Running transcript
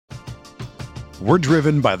We're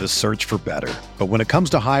driven by the search for better. But when it comes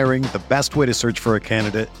to hiring, the best way to search for a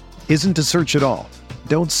candidate isn't to search at all.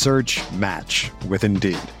 Don't search, match with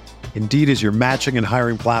Indeed. Indeed is your matching and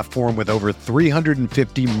hiring platform with over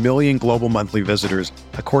 350 million global monthly visitors,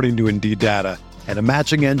 according to Indeed data, and a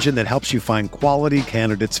matching engine that helps you find quality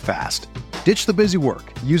candidates fast. Ditch the busy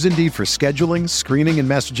work. Use Indeed for scheduling, screening, and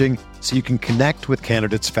messaging so you can connect with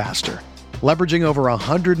candidates faster. Leveraging over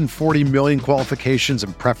 140 million qualifications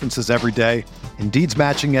and preferences every day, Indeed's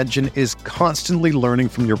matching engine is constantly learning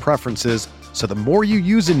from your preferences, so the more you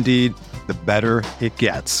use Indeed, the better it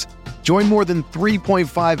gets. Join more than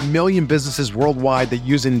 3.5 million businesses worldwide that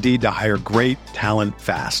use Indeed to hire great talent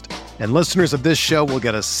fast. And listeners of this show will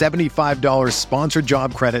get a $75 sponsored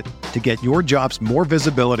job credit to get your jobs more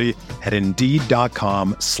visibility at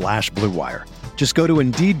Indeed.com/Blue Wire. Just go to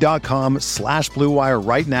Indeed.com/Blue Wire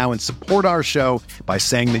right now and support our show by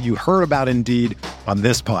saying that you heard about Indeed on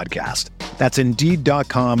this podcast. That's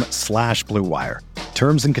Indeed.com/Blue Wire.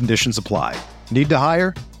 Terms and conditions apply. Need to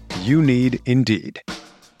hire? You need Indeed.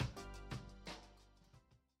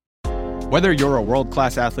 Whether you're a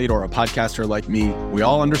world-class athlete or a podcaster like me, we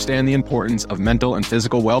all understand the importance of mental and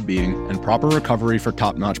physical well-being and proper recovery for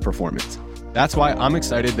top-notch performance. That's why I'm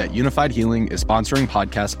excited that Unified Healing is sponsoring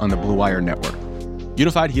podcasts on the Blue Wire Network.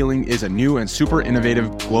 Unified Healing is a new and super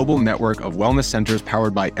innovative global network of wellness centers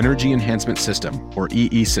powered by Energy Enhancement System, or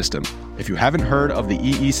EE System. If you haven't heard of the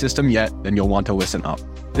EE System yet, then you'll want to listen up.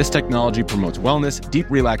 This technology promotes wellness, deep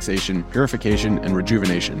relaxation, purification, and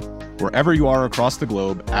rejuvenation. Wherever you are across the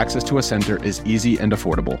globe, access to a center is easy and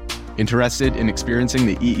affordable. Interested in experiencing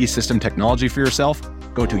the EE System technology for yourself?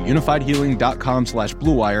 Go to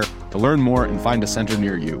unifiedhealing.com/Blue Wire to learn more and find a center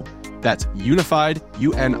near you. That's unified,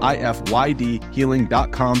 UNIFYD,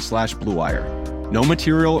 healing.com/Blue Wire. No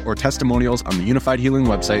material or testimonials on the Unified Healing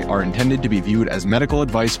website are intended to be viewed as medical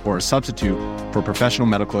advice or a substitute for professional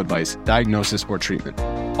medical advice, diagnosis, or treatment.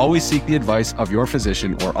 Always seek the advice of your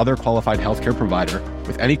physician or other qualified healthcare provider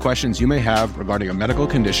with any questions you may have regarding a medical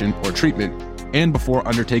condition or treatment and before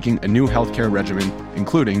undertaking a new healthcare regimen,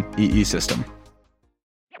 including EE System.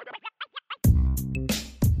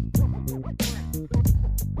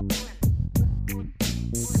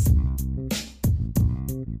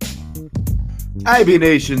 IB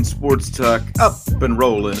Nation Sports Talk up and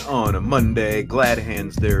rolling on a Monday. Glad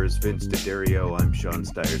hands there is Vince D'Addario. I'm Sean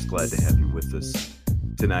Stiers. Glad to have you with us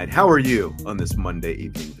tonight. How are you on this Monday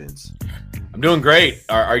evening, Vince? I'm doing great.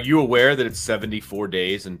 Are you aware that it's 74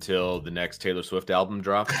 days until the next Taylor Swift album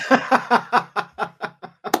drops?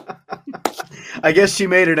 I guess she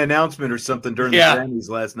made an announcement or something during the Grammys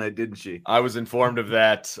last night, didn't she? I was informed of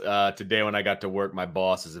that today when I got to work. My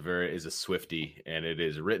boss is a Swiftie, and it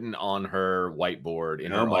is written on her whiteboard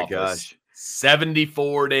in her office. Oh my gosh,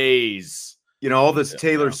 74 days. You know, all this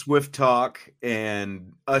Taylor Swift talk,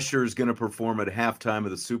 and Usher's going to perform at halftime of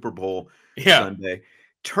the Super Bowl Sunday.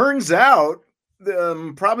 Turns out,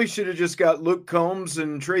 probably should have just got Luke Combs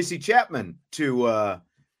and Tracy Chapman to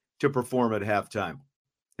perform at halftime.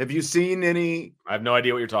 Have you seen any? I have no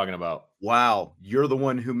idea what you're talking about. Wow. You're the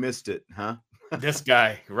one who missed it, huh? This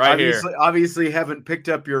guy right here. Obviously haven't picked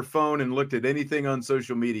up your phone and looked at anything on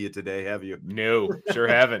social media today, have you? No, sure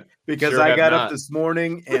haven't. Because I got up this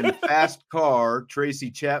morning and Fast Car, Tracy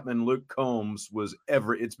Chapman, Luke Combs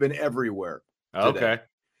it's been everywhere today. Okay.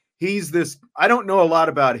 He's this, I don't know a lot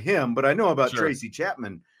about him, but I know about Tracy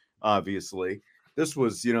Chapman, obviously. This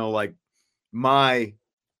was, like my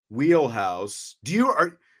wheelhouse.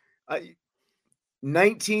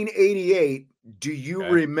 1988, do you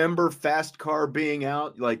remember Fast Car being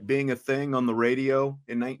out, like being a thing on the radio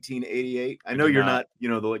in 1988? I know you're not,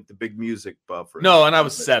 the big music buff. No, and I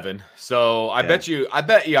was 7. So I bet you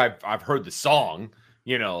I've heard the song,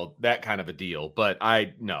 that kind of a deal, but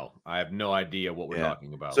I have no idea what we're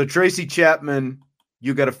talking about. So Tracy Chapman,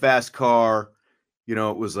 you got a Fast Car, it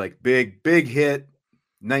was like big hit,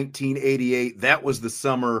 1988. That was the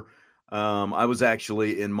summer. I was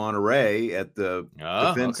actually in Monterey at the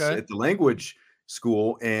at the language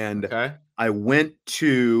school, and I went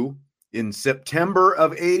to, in September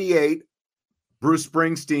of 88, Bruce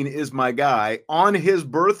Springsteen is my guy. On his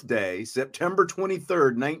birthday, September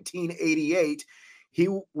 23rd, 1988, he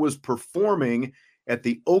was performing at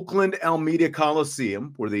the Oakland Alameda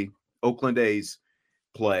Coliseum, where the Oakland A's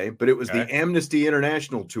play, but it was the Amnesty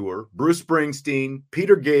International Tour. Bruce Springsteen,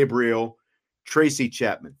 Peter Gabriel, Tracy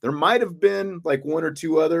Chapman. There might have been like one or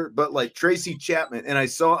two other, but like Tracy Chapman. And I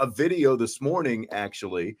saw a video this morning,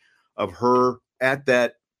 actually, of her at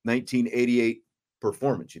that 1988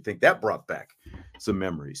 performance. You think that brought back some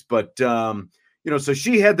memories. But, so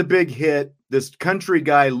she had the big hit. This country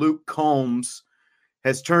guy, Luke Combs,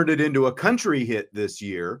 has turned it into a country hit this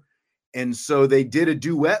year. And so they did a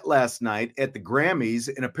duet last night at the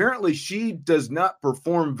Grammys, and apparently she does not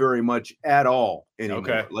perform very much at all anymore.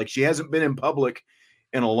 Okay. Like she hasn't been in public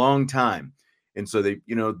in a long time. And so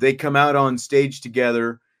they come out on stage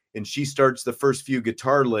together, and she starts the first few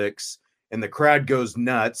guitar licks, and the crowd goes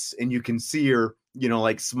nuts, and you can see her,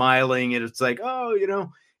 like smiling, and it's like, oh,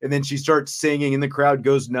 and then she starts singing, and the crowd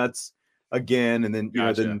goes nuts again. And then,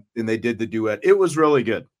 then they did the duet. It was really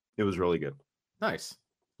good. It was really good. Nice.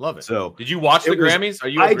 Love it. So did you watch the Grammys? Are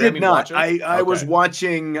you a I Grammy did not. watcher? I was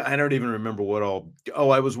watching, I don't even remember what all. Oh,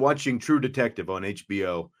 I was watching True Detective on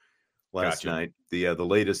HBO last night. The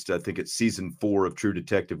latest, I think it's season 4 of True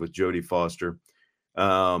Detective with Jodie Foster.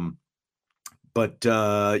 So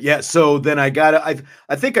then I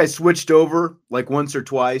think I switched over like once or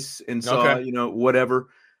twice and saw, whatever.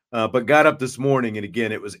 But got up this morning, and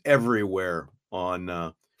again, it was everywhere on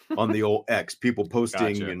the old X, people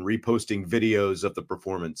posting and reposting videos of the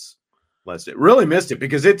performance last night. Really missed it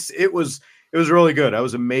because it was really good. I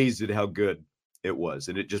was amazed at how good it was.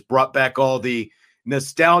 And it just brought back all the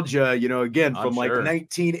nostalgia, again, from like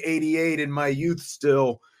 1988 in my youth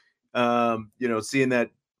still, seeing that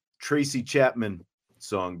Tracy Chapman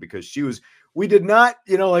song, because we did not,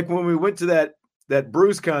 like when we went to that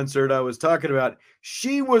Bruce concert I was talking about,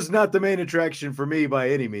 she was not the main attraction for me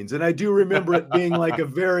by any means. And I do remember it being like a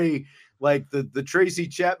very, like the Tracy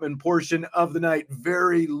Chapman portion of the night,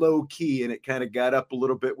 very low key. And it kind of got up a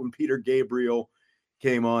little bit when Peter Gabriel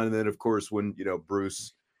came on. And then of course, when,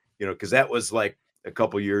 Bruce, cause that was like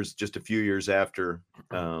just a few years after,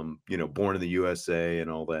 Born in the USA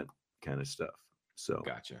and all that kind of stuff. So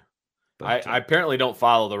gotcha. But, I apparently don't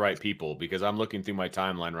follow the right people, because I'm looking through my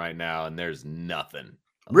timeline right now and there's nothing.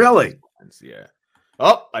 Really? Yeah.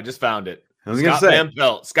 Oh, I just found it. I was going to say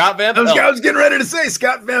Scott Van Pelt. I was getting ready to say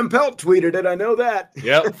Scott Van Pelt tweeted it. I know that.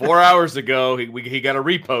 Yep. 4 hours ago, he got a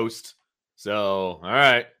repost. So, all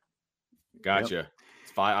right. Gotcha. Yep.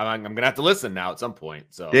 It's fine. I'm going to have to listen now at some point.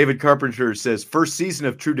 So David Carpenter says first season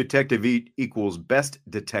of True Detective equals best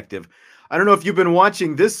detective. I don't know if you've been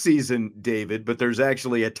watching this season, David, but there's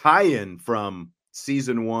actually a tie-in from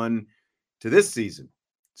season 1 to this season.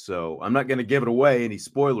 So I'm not going to give it away, any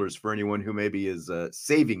spoilers for anyone who maybe is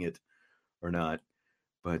saving it or not.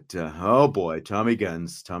 But oh boy, Tommy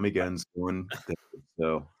Guns going.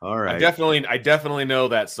 So all right, I definitely know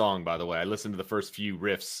that song. By the way, I listened to the first few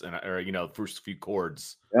riffs and first few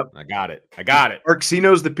chords. Yep, I got it. Marks, he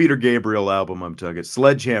knows the Peter Gabriel album I'm talking.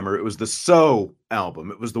 Sledgehammer. It was the So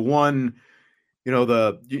album. It was the one,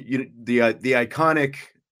 the iconic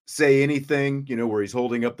Say Anything. Where he's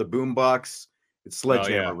holding up the boombox. It's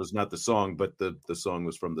Sledgehammer was not the song, but the song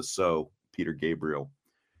was from the So Peter Gabriel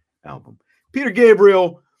album. Peter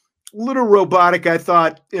Gabriel, a little robotic, I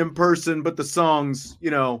thought, in person, but the songs,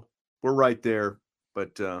 were right there.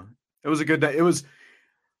 But it was a good night.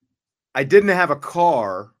 I didn't have a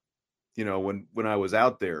car, when I was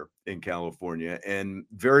out there in California, and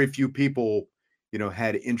very few people,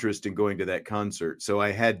 had interest in going to that concert. So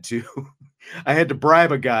I had to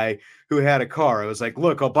bribe a guy who had a car. I was like,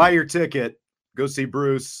 look, I'll buy your ticket. Go see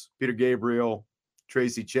Bruce, Peter Gabriel,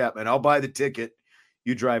 Tracy Chapman. I'll buy the ticket.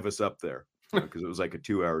 You drive us up there, because it was like a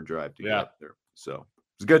 2-hour drive to get up there. So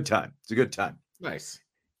it's a good time. It's a good time. Nice.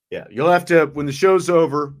 Yeah. You'll have to, when the show's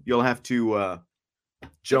over, you'll have to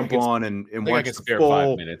jump on and watch the full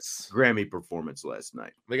 5 minutes Grammy performance last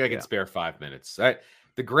night. I think I can spare 5 minutes.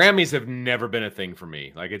 The Grammys have never been a thing for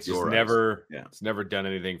me. Like it's just it's never done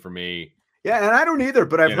anything for me. Yeah, and I don't either,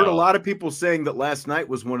 but I've heard a lot of people saying that last night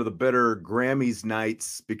was one of the better Grammys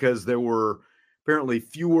nights because there were apparently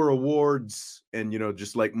fewer awards and,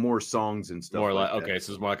 just like more songs and stuff. More like, okay,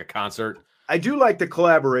 so it's more like a concert. I do like the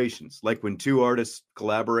collaborations, like when two artists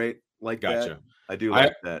collaborate like that. I do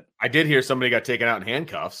like that. I did hear somebody got taken out in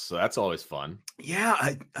handcuffs, so that's always fun. Yeah,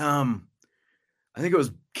 I think it was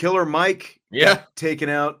Killer Mike. Yeah, taken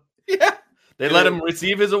out. Yeah. They let him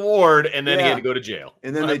receive his award, and then he had to go to jail.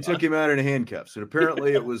 And then they took him out in handcuffs. And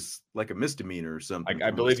apparently it was like a misdemeanor or something.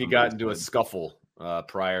 I believe he got into a scuffle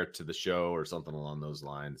prior to the show or something along those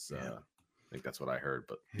lines. I think that's what I heard.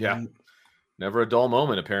 But yeah, never a dull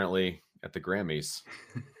moment, apparently, at the Grammys.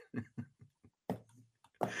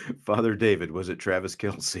 Father David, was it Travis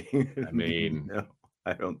Kelce? I mean, no,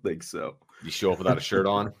 I don't think so. You show up without a shirt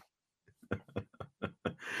on?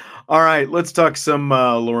 All right, let's talk some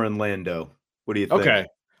Loren Landow. What do you think? Okay.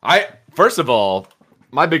 First of all,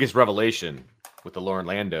 my biggest revelation with the Loren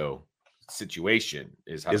Landow situation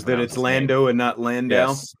is that it's Landow and not Landau.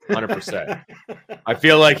 Yes, 100%. I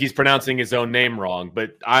feel like he's pronouncing his own name wrong,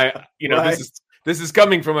 but this is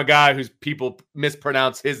coming from a guy whose people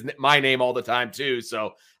mispronounce my name all the time too.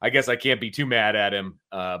 So I guess I can't be too mad at him.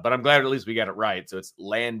 But I'm glad at least we got it right. So it's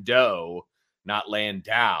Landow, not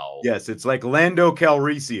Landow. Yes, it's like Lando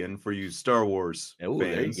Calrissian for you Star Wars fans.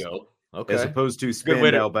 There you go. Okay. As opposed to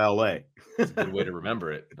Spandau Ballet. That's a good way to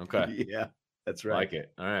remember it. Okay. Yeah, that's right. Like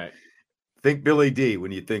it. All right. Think Billy D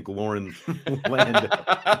when you think Loren Lando.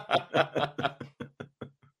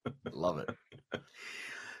 Love it.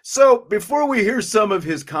 So before we hear some of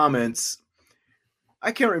his comments,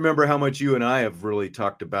 I can't remember how much you and I have really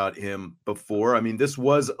talked about him before. I mean, this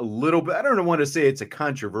was a little bit, I don't want to say it's a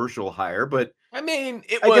controversial hire, but I mean,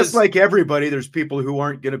 I guess like everybody, there's people who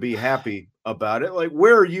aren't going to be happy about it. Like,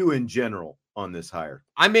 where are you in general on this hire?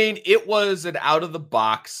 I mean, it was an out of the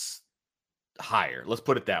box hire. Let's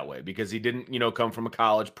put it that way, because he didn't, come from a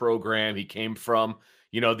college program. He came from,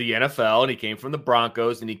 the NFL, and he came from the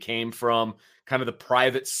Broncos, and he came from kind of the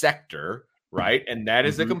private sector, right? And that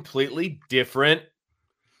is a completely different,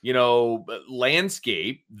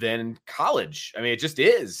 landscape than college. I mean, it just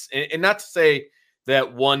is. And not to say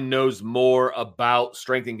that one knows more about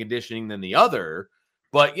strength and conditioning than the other,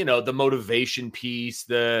 but, the motivation piece,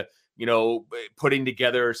 the, putting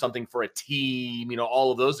together something for a team,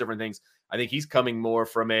 all of those different things. I think he's coming more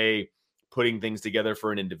from a putting things together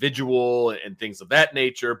for an individual and things of that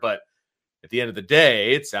nature. But at the end of the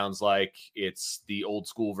day, it sounds like it's the old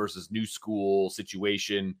school versus new school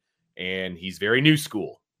situation. And he's very new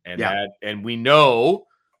school. And we know,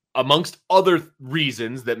 amongst other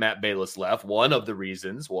reasons that Matt Bayless left, one of the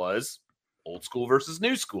reasons was old school versus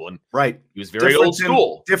new school. And he was very old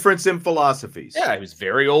school. Difference in philosophies. Yeah, he was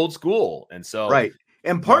very old school. And so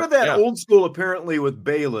and part of that old school apparently with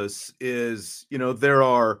Bayless is, there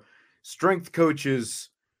are strength coaches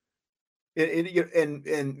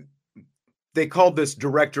and they called this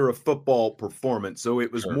director of football performance. So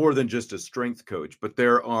it was more than just a strength coach, but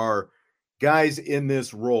there are guys in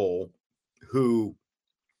this role who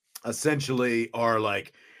essentially are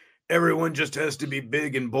like, everyone just has to be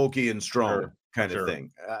big and bulky and strong kind of thing.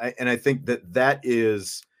 And I think that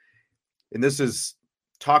is, and this is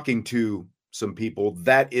talking to some people,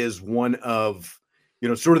 that is one of,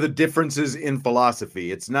 sort of the differences in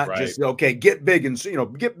philosophy. It's not just, okay, get big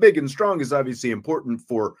and strong is obviously important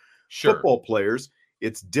for football players.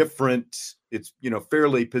 It's different. It's,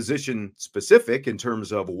 fairly position specific in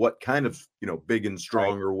terms of what kind of, big and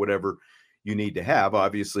strong or whatever you need to have.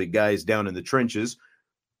 Obviously, guys down in the trenches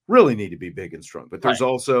really need to be big and strong, but there's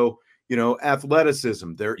also,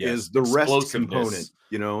 athleticism. There is the rest component,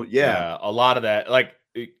 a lot of that. Like,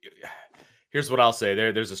 here's what I'll say.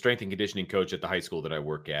 There's a strength and conditioning coach at the high school that I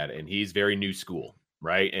work at, and he's very new school,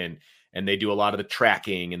 right? And they do a lot of the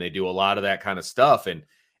tracking, and they do a lot of that kind of stuff.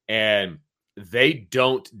 And they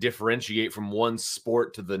don't differentiate from one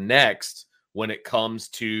sport to the next when it comes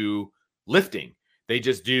to lifting. They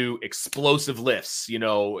just do explosive lifts.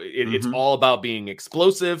 It's all about being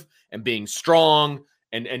explosive and being strong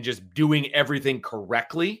and just doing everything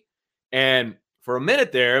correctly. And for a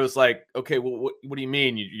minute there, it was like, okay, well, what do you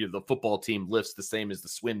mean? The football team lifts the same as the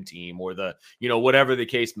swim team or the, whatever the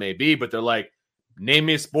case may be. But they're like, name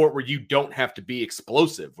me a sport where you don't have to be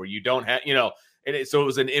explosive, where you don't have, so it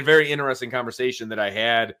was a very interesting conversation that I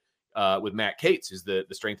had with Matt Cates, who's the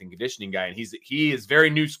strength and conditioning guy. And he is very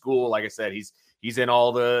new school. Like I said, he's in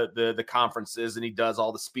all the conferences, and he does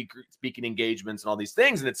all the speaking engagements and all these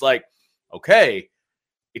things. And it's like, okay,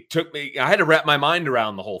 it took me, I had to wrap my mind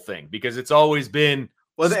around the whole thing because it's always been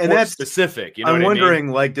and that's specific. I'm wondering,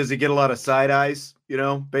 like, does he get a lot of side eyes,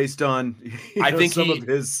 based on I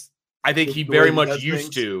think he very much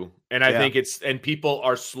used to. And I think and people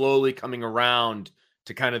are slowly coming around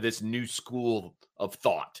to kind of this new school of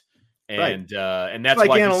thought. And that's like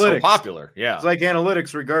why analytics. He's so popular. Yeah. It's like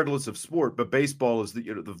analytics, regardless of sport, but baseball is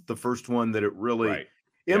the first one that it really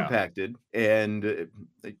impacted. And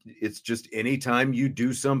it's just anytime you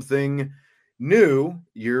do something new,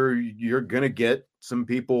 you're going to get some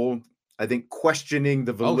people, I think, questioning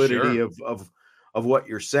the validity of what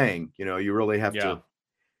you're saying. You really have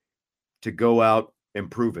to go out and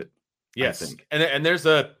prove it. Yes. I think. And there's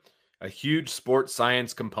a huge sports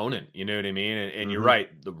science component, you know what I mean? And you're right.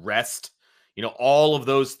 The rest, all of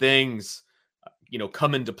those things,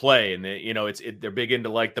 come into play. And they're big into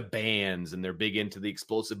like the bands, and they're big into the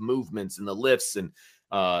explosive movements and the lifts. And,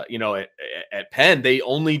 at Penn, they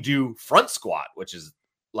only do front squat, which is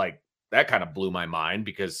like, that kind of blew my mind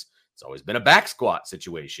because it's always been a back squat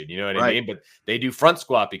situation. You know what I mean? But they do front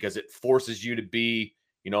squat because it forces you to be,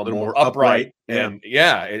 more upright. And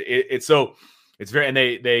it's so it's very, and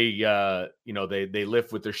they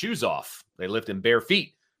lift with their shoes off. They lift in bare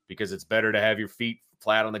feet because it's better to have your feet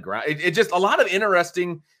flat on the ground. It just a lot of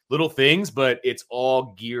interesting little things, but it's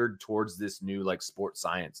all geared towards this new like sports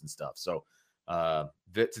science and stuff. So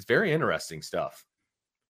it's very interesting stuff.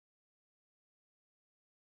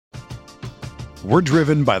 We're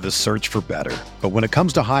driven by the search for better. But when it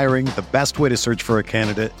comes to hiring, the best way to search for a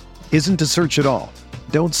candidate isn't to search at all.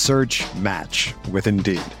 Don't search, match with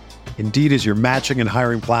Indeed. Indeed is your matching and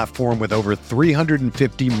hiring platform with over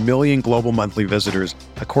 350 million global monthly visitors,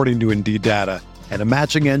 according to Indeed data, and a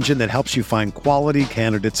matching engine that helps you find quality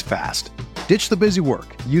candidates fast. Ditch the busy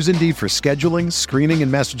work. Use Indeed for scheduling, screening,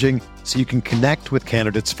 and messaging so you can connect with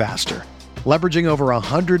candidates faster. Leveraging over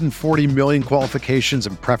 140 million qualifications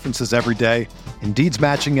and preferences every day, Indeed's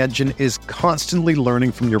matching engine is constantly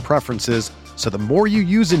learning from your preferences, so the more you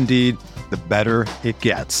use Indeed, the better it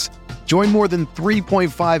gets. Join more than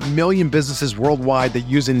 3.5 million businesses worldwide that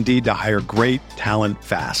use Indeed to hire great talent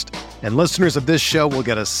fast. And listeners of this show will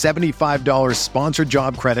get a $75 sponsored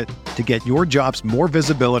job credit to get your jobs more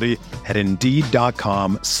visibility at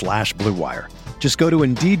Indeed.com/Blue Wire. Just go to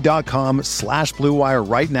Indeed.com/Blue Wire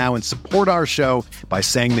right now and support our show by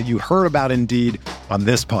saying that you heard about Indeed on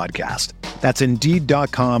this podcast. That's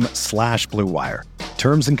Indeed.com/Blue Wire.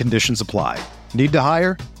 Terms and conditions apply. Need to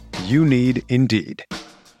hire? You need Indeed.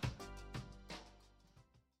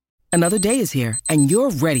 Another day is here, and you're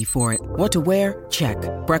ready for it. What to wear? Check.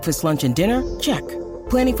 Breakfast, lunch, and dinner? Check.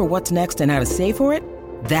 Planning for what's next and how to save for it?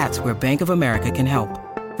 That's where Bank of America can help.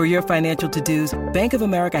 For your financial to-dos, Bank of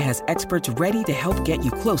America has experts ready to help get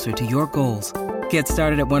you closer to your goals. Get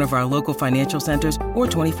started at one of our local financial centers or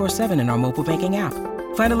 24/7 in our mobile banking app.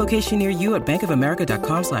 Find a location near you at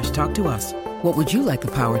bankofamerica.com/talktous. What would you like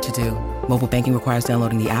the power to do? Mobile banking requires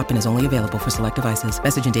downloading the app and is only available for select devices.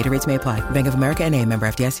 Message and data rates may apply. Bank of America NA, member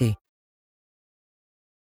FDIC.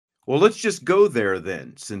 Well, let's just go there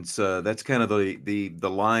then, since that's kind of the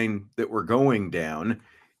line that we're going down.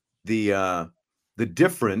 The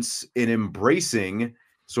difference in embracing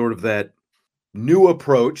sort of that new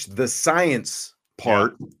approach, the science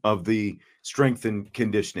part of the strength and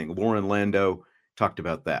conditioning. Loren Landow talked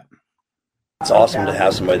about that. It's awesome to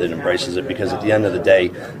have somebody that embraces it, because at the end of the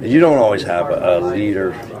day, you don't always have a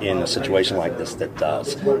leader in a situation like this that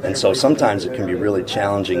does. And so sometimes it can be really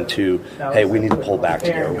challenging to, hey, we need to pull back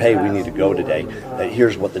today, or hey, we need to go today.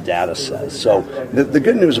 Here's what the data says. So the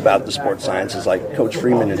good news about the sports science is, like Coach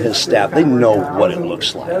Freeman and his staff, they know what it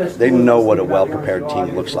looks like. They know what a well-prepared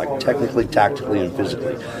team looks like, technically, tactically, and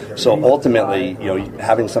physically. So ultimately,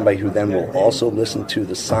 having somebody who then will also listen to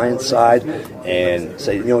the science side and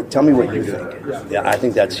say, tell me what you think. Yeah, I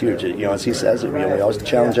think that's huge. As he says, we always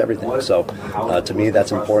challenge everything. So, to me,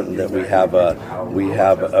 that's important that we have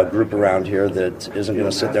a group around here that isn't going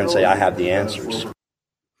to sit there and say, "I have the answers."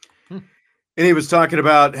 And he was talking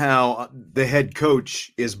about how the head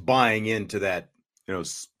coach is buying into that,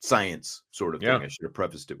 science sort of thing. I should have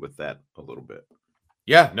prefaced it with that a little bit.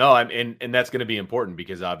 Yeah, no, and that's going to be important,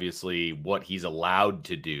 because obviously what he's allowed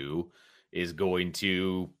to do is going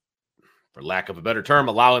to, for lack of a better term,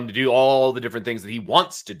 allow him to do all the different things that he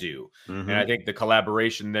wants to do. Mm-hmm. And I think the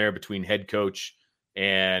collaboration there between head coach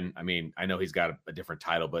and, I know he's got a different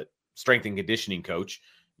title, but strength and conditioning coach,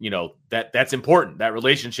 that's important. That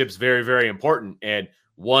relationship's very, very important. And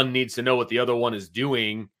one needs to know what the other one is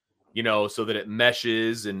doing, so that it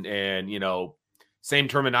meshes and same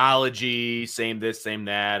terminology, same this, same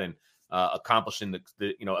that, and accomplishing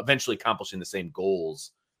eventually accomplishing the same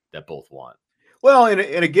goals that both want. Well, and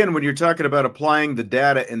again, when you're talking about applying the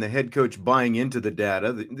data and the head coach buying into the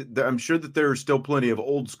data, I'm sure that there are still plenty of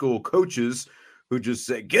old school coaches who just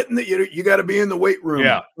say, you got to be in the weight room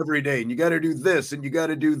every day, and you got to do this, and you got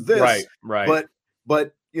to do this. Right.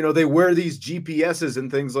 But they wear these GPSs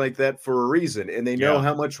and things like that for a reason, and they know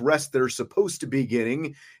how much rest they're supposed to be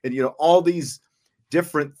getting, and all these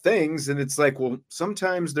different things. And it's like, well,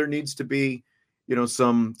 sometimes there needs to be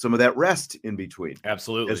some of that rest in between.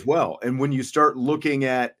 Absolutely. As well. And when you start looking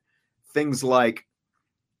at things like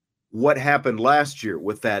what happened last year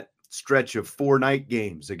with that stretch of 4 night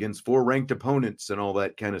games against 4 ranked opponents and all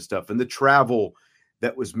that kind of stuff, and the travel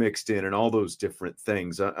that was mixed in and all those different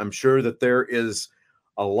things, I'm sure that there is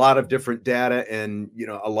a lot of different data and,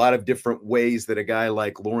 a lot of different ways that a guy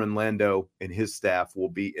like Loren Landow and his staff will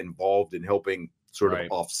be involved in helping sort of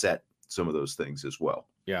offset some of those things as well.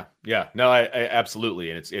 Yeah. No, I absolutely.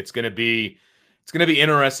 And it's going to be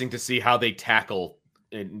interesting to see how they tackle,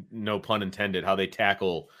 and no pun intended, how they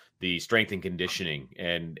tackle the strength and conditioning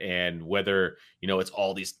and whether, it's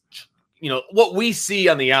all these, what we see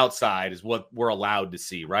on the outside is what we're allowed to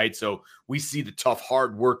see. Right. So we see the tough,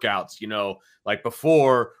 hard workouts, like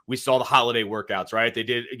before we saw the holiday workouts, right? They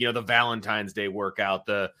did, the Valentine's Day workout,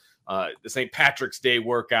 the the St. Patrick's Day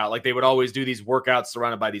workout. Like they would always do these workouts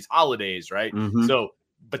surrounded by these holidays, right? Mhm. So,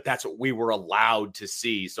 but that's what we were allowed to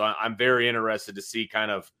see. So I'm very interested to see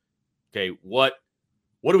kind of, okay, what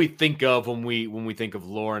do we think of when we think of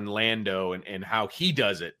Loren Landow and how he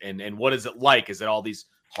does it, and what is it like? Is it all these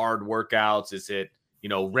hard workouts? Is it,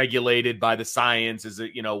 regulated by the science? Is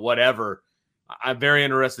it, whatever? I'm very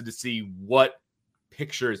interested to see what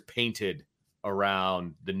picture is painted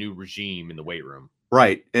around the new regime in the weight room.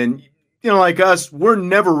 Right. And, like us, we're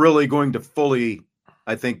never really going to fully,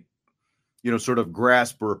 I think, sort of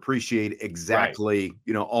grasp or appreciate exactly,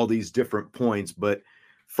 all these different points. But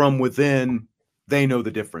from within, they know the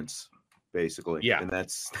difference, basically. Yeah. And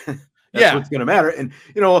that's Yeah. what's going to matter. And,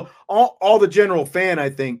 all the general fan, I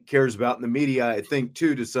think, cares about in the media, I think,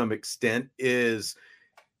 too, to some extent, is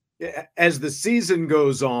as the season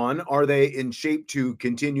goes on, are they in shape to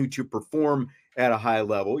continue to perform at a high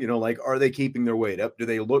level? Like, are they keeping their weight up? Do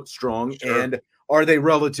they look strong? Sure. And are they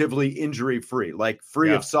relatively injury free, like free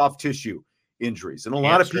Yeah. of soft tissue injuries? And a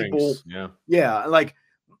lot of people, like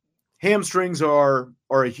hamstrings are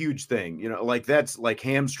a huge thing, like that's like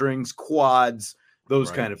hamstrings, quads,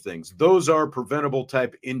 those kind of things. Those are preventable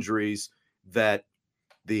type injuries that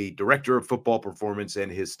the director of football performance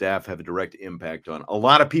and his staff have a direct impact on. A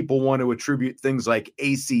lot of people want to attribute things like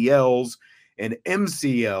ACLs and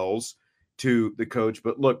MCLs to the coach,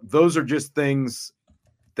 but look, those are just things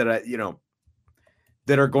that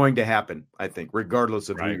that are going to happen, I think, regardless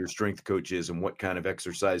of who your strength coach is and what kind of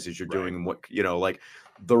exercises you're doing and what, like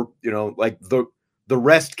the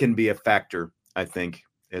rest can be a factor, I think,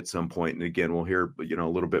 at some point. And again, we'll hear, a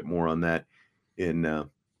little bit more on that in a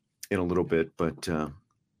little bit, but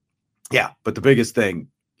but the biggest thing,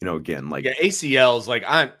 again, like ACLs, like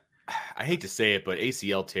I hate to say it, but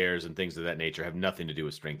ACL tears and things of that nature have nothing to do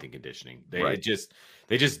with strength and conditioning. They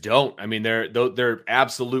just don't. I mean, they're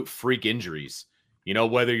absolute freak injuries.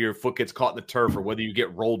 Whether your foot gets caught in the turf or whether you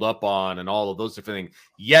get rolled up on and all of those different things.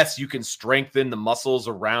 Yes, you can strengthen the muscles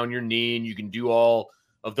around your knee and you can do all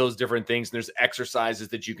of those different things. And there's exercises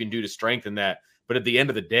that you can do to strengthen that. But at the end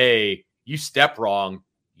of the day, you step wrong,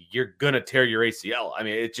 you're going to tear your ACL. I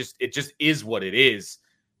mean, it just is what it is.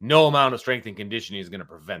 No amount of strength and conditioning is going to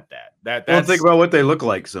prevent that. Well, think about what they look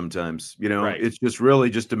like sometimes. It's just really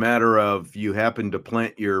just a matter of you happen to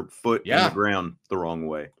plant your foot in the ground the wrong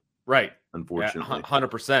way. Right. Unfortunately.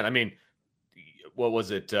 100%. I mean, what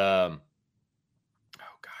was it? Oh,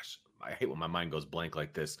 gosh. I hate when my mind goes blank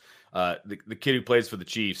like this. The kid who plays for the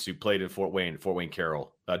Chiefs, who played in Fort Wayne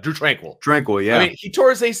Carroll, Drew Tranquill. Tranquill, yeah. I mean, he tore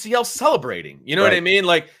his ACL celebrating. You know what I mean?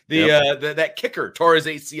 Like that kicker tore his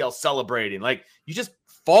ACL celebrating. Like you just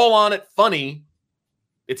fall on it funny,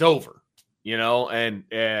 it's over.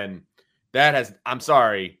 And that has, I'm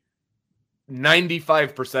sorry,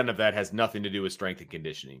 95% of that has nothing to do with strength and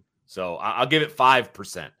conditioning. So I'll give it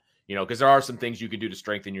 5%. Because there are some things you can do to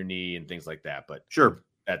strengthen your knee and things like that. But sure,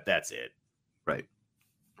 that's it. Right.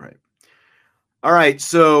 All right.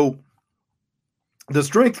 So the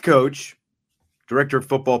strength coach, director of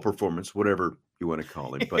football performance, whatever you want to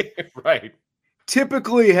call him, but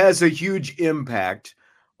typically has a huge impact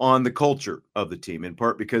on the culture of the team, in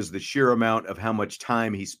part because the sheer amount of how much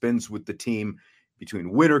time he spends with the team between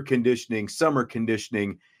winter conditioning, summer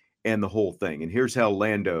conditioning, and the whole thing. And here's how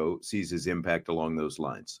Landow sees his impact along those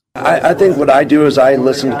lines. I think what I do is I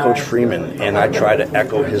listen to Coach Freeman and I try to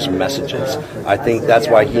echo his messages. I think that's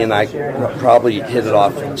why he and I probably hit it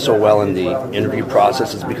off so well in the interview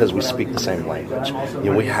process, is because we speak the same language.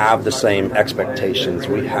 We have the same expectations.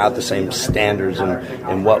 We have the same standards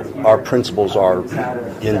and what our principles are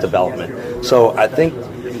in development. So I think,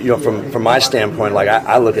 from my standpoint, like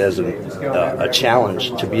I look at it as a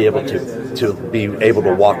challenge to be able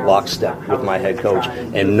to walk lockstep with my head coach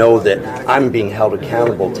and know that I'm being held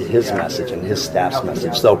accountable to his message and his staff's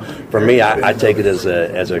message. So for me, I take it as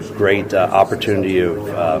a great opportunity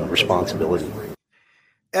of responsibility.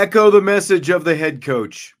 Echo the message of the head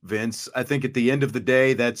coach, Vince. I think at the end of the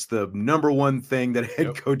day, that's the number one thing that a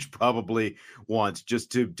head coach probably wants,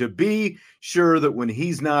 just to be sure that when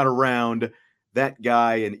he's not around, that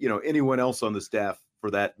guy and anyone else on the staff for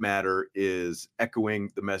that matter is echoing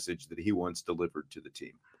the message that he wants delivered to the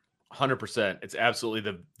team. 100%. It's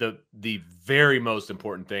absolutely the very most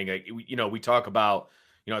important thing. We talk about,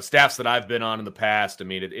 staffs that I've been on in the past. I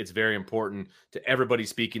mean, it's very important to everybody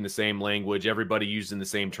speaking the same language, everybody using the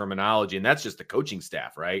same terminology. And that's just the coaching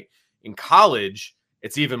staff, right? In college,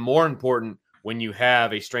 it's even more important when you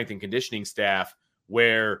have a strength and conditioning staff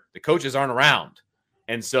where the coaches aren't around.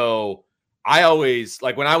 And so I always,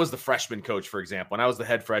 like when I was the freshman coach, for example, when I was the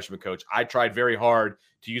head freshman coach, I tried very hard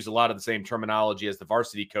to use a lot of the same terminology as the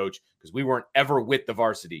varsity coach because we weren't ever with the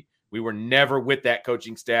varsity. We were never with that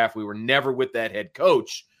coaching staff. We were never with that head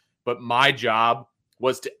coach. But my job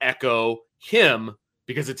was to echo him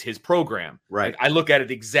because it's his program. Right. Like, I look at it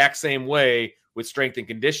the exact same way with strength and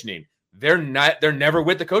conditioning. They're never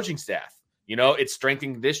with the coaching staff. It's strength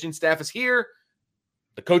and conditioning staff is here.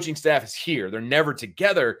 The coaching staff is here. They're never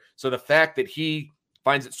together. So the fact that he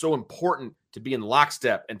finds it so important to be in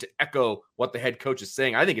lockstep and to echo what the head coach is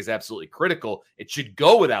saying, I think is absolutely critical. It should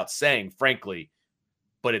go without saying, frankly,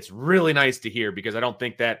 but it's really nice to hear because I don't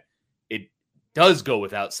think that it does go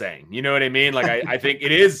without saying. You know what I mean? Like, I think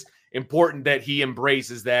it is important that he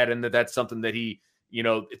embraces that and that's something that he,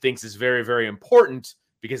 thinks is very, very important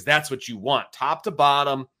because that's what you want. Top to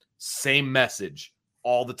bottom, same message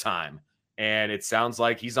all the time. And it sounds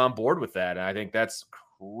like he's on board with that. And I think that's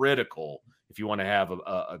critical if you want to have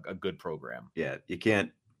a good program. Yeah, you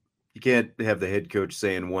can't have the head coach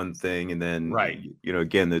saying one thing and then, right.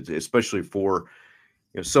 Again, especially for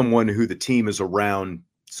someone who the team is around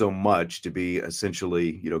so much to be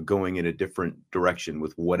essentially, going in a different direction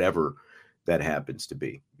with whatever that happens to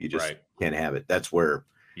be. You just can't have it. That's where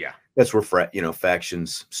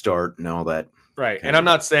factions start and all that. Right. And I'm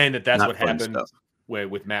not saying that that's what happened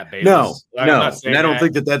with Matt Bates. No. And I don't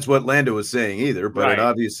think that that's what Landow was saying either, but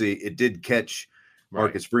it did catch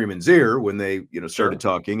Marcus Freeman's ear when they, started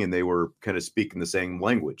talking and they were kind of speaking the same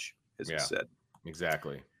language, as he said.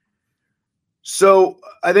 Exactly. So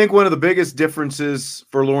I think one of the biggest differences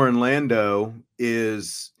for Loren Landow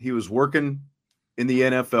is he was working in the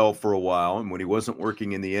NFL for a while. And when he wasn't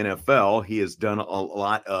working in the NFL, he has done a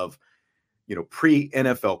lot of,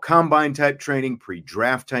 pre-NFL combine type training,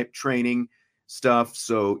 pre-draft type training stuff.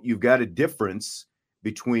 So you've got a difference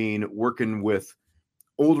between working with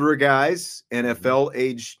older guys, NFL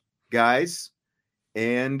age guys,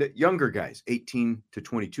 and younger guys, 18 to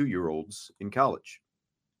 22-year-olds in college.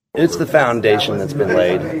 It's the foundation that's been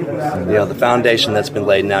laid. The foundation that's been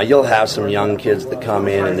laid. Now, you'll have some young kids that come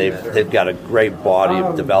in and they've got a great body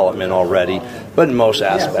of development already, but in most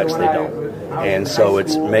aspects they don't. And so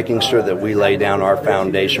it's making sure that we lay down our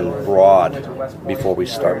foundation broad before we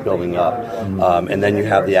start building up. And then you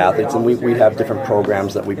have the athletes, and we have different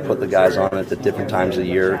programs that we put the guys on at the different times of the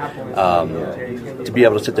year to be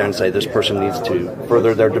able to sit there and say this person needs to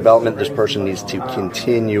further their development, this person needs to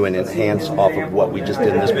continue and enhance off of what we just did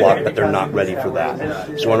in this block, but they're not ready for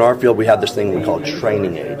that. So in our field, we have this thing we call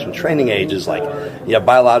training age. And training age is like,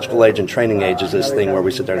 biological age, and training age is this thing where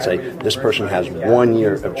we sit there and say, this person has 1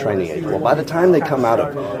 year of training age. Well, by the time they come out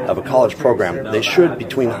of a college program, they should,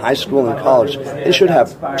 between high school and college, they should have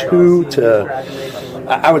 6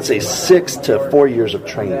 to 4 years of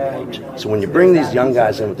training age. So when you bring these young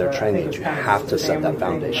guys in with their training age, you have to set that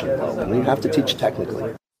foundation low, and you have to teach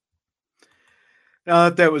technically.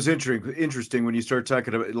 That was interesting when you start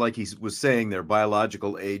talking about, like he was saying, their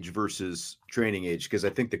biological age versus training age, because I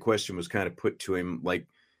think the question was kind of put to him, like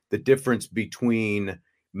the difference between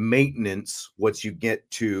maintenance, once you get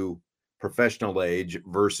to professional age,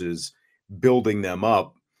 versus building them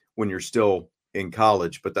up when you're still in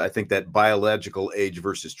college. But I think that biological age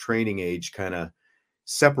versus training age kind of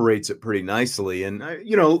separates it pretty nicely. And,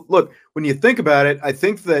 look, when you think about it, I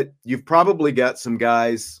think that you've probably got some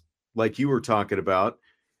guys like you were talking about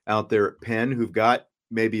out there at Penn who've got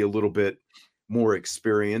maybe a little bit more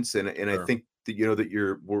experience. And I think that,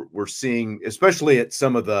 that we're seeing, especially at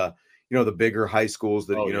some of the, the bigger high schools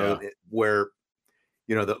that, where,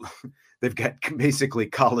 they've got basically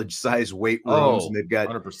college size weight rooms and they've got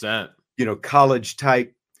 100%, college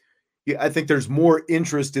type. I think there's more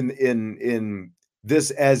interest in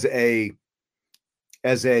this as a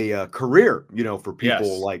career, for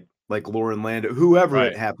people like Loren Landow, whoever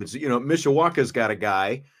it happens. Mishawaka's got a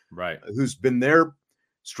guy who's been their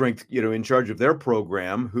strength, in charge of their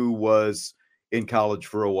program, who was in college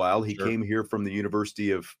for a while. He came here from the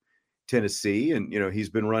University of Tennessee, and he's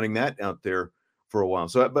been running that out there for a while.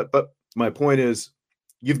 So, but my point is,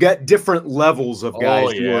 you've got different levels of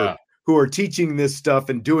guys who are teaching this stuff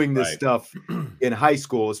and doing this stuff in high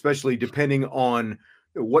school, especially depending on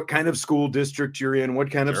what kind of school district you're in,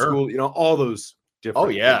 what kind of school, all those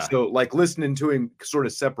different things. So like listening to him sort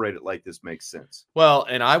of separate it like this makes sense. Well,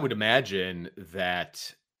 and I would imagine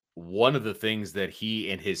that one of the things that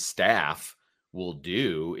he and his staff will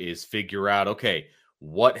do is figure out, okay,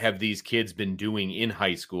 what have these kids been doing in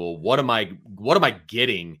high school? What am I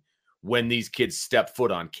getting when these kids step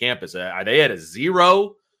foot on campus? Are they at a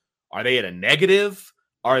 0? Are they at a negative?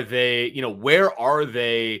 Are they, where are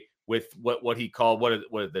they with what he called,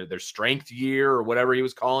 what their strength year or whatever he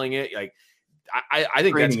was calling it? Like, I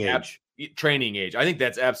think training age. I think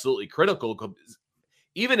that's absolutely critical.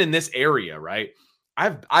 Even in this area, right?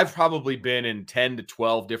 I've probably been in 10 to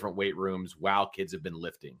 12 different weight rooms while kids have been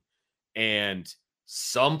lifting. And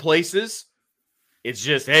some places it's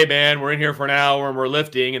just, hey man, we're in here for an hour and we're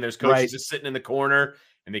lifting, and there's coaches just sitting in the corner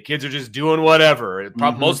and the kids are just doing whatever.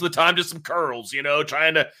 Most of the time just some curls,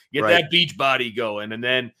 trying to get that beach body going. And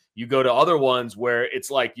then you go to other ones where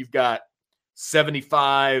it's like you've got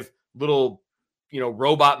 75 little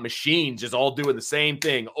robot machines just all doing the same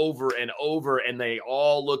thing over and over, and they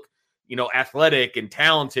all look athletic and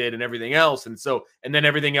talented and everything else. And then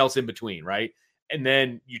everything else in between, right? And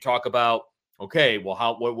then you talk about, okay,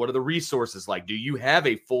 well, what are the resources like? Do you have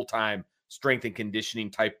a full-time strength and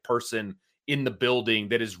conditioning type person in the building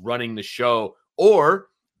that is running the show? Or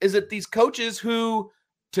is it these coaches who,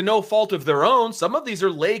 to no fault of their own, some of these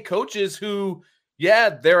are lay coaches who, yeah,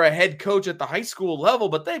 they're a head coach at the high school level,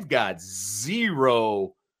 but they've got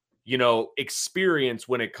zero, experience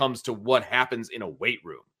when it comes to what happens in a weight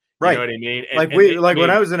room. You know what I mean?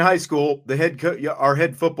 When I was in high school, our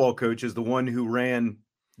head football coach is the one who ran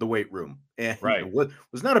the weight room, and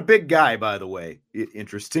was not a big guy, by the way.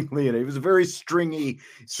 Interestingly, and he was a very stringy,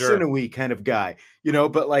 sinewy kind of guy,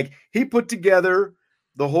 But like he put together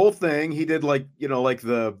the whole thing. He did like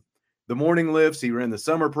the morning lifts. He ran the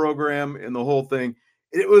summer program and the whole thing.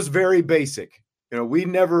 It was very basic. We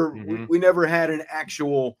never we never had an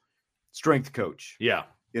actual strength coach. Yeah,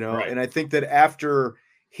 And I think that after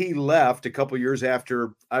he left, a couple years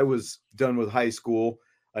after I was done with high school,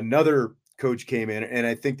 another coach came in, and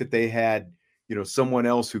I think that they had, someone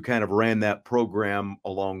else who kind of ran that program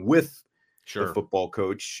along with the football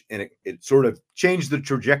coach, and it sort of changed the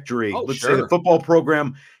trajectory. Let's say the football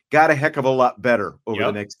program got a heck of a lot better over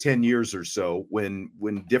the next 10 years or so when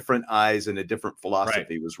different eyes and a different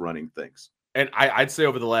philosophy was running things. And I'd say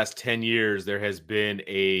over the last 10 years, there has been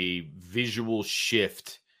a visual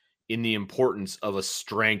shift in the importance of a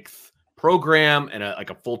strength program and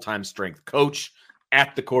a full-time strength coach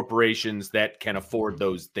at the corporations that can afford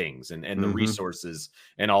those things and the resources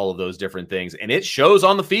and all of those different things. And it shows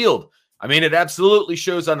on the field. I mean, it absolutely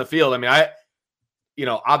shows on the field. I mean,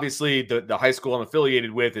 obviously the high school I'm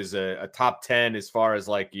affiliated with is a top 10 as far as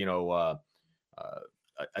like, not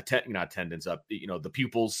attendance up, the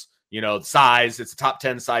pupils, size. It's a top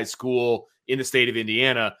 10 size school in the state of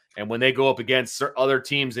Indiana. And when they go up against other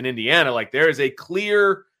teams in Indiana, like there is a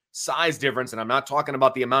clear size difference. And I'm not talking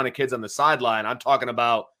about the amount of kids on the sideline. I'm talking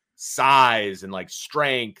about size and like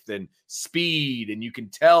strength and speed. And you can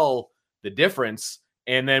tell the difference.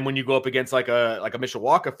 And then when you go up against like a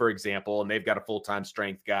Mishawaka, for example, and they've got a full-time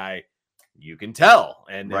strength guy, you can tell,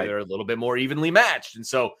 and they're a little bit more evenly matched. And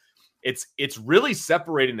so it's really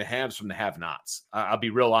separating the haves from the have-nots. I'll be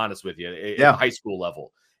real honest with you at the high school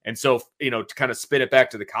level. And so, to kind of spin it back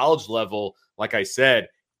to the college level, like I said,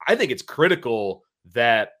 I think it's critical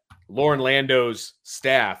that Loren Landow's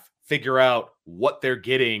staff figure out what they're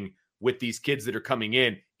getting with these kids that are coming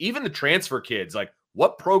in, even the transfer kids. Like,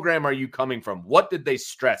 what program are you coming from? What did they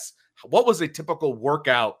stress? What was a typical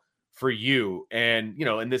workout for you? And,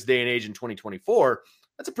 in this day and age in 2024,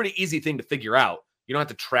 that's a pretty easy thing to figure out. You don't have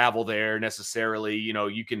to travel there necessarily.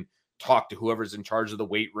 You can talk to whoever's in charge of the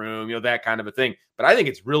weight room, that kind of a thing. But I think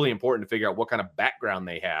it's really important to figure out what kind of background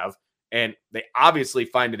they have. And they obviously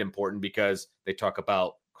find it important because they talk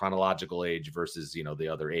about chronological age versus, the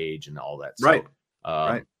other age and all that. So,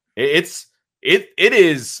 it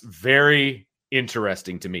is very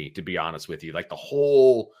interesting to me, to be honest with you. Like the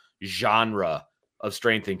whole genre of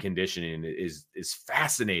strength and conditioning is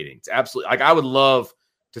fascinating. It's absolutely like I would love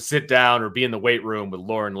to sit down or be in the weight room with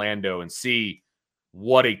Loren Landow and see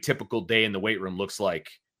what a typical day in the weight room looks like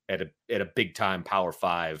at a big time Power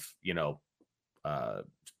 5,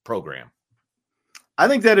 program. I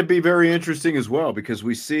think that'd be very interesting as well, because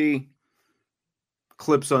we see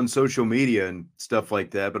clips on social media and stuff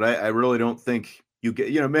like that, but I really don't think you get,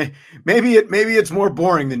 maybe it's more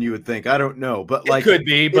boring than you would think. I don't know, but like it could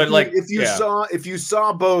be, but if you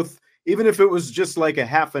saw both, even if it was just like a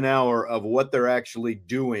half an hour of what they're actually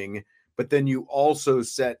doing, but then you also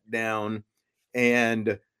sat down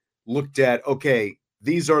and looked at, okay,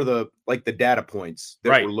 these are the data points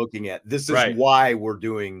that we're looking at. This is why we're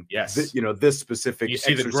doing this specific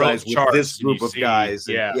exercise with this group of guys.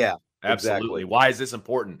 Yeah, absolutely. Why is this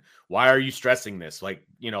important? Why are you stressing this? Like,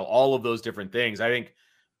 all of those different things. I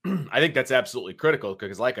think that's absolutely critical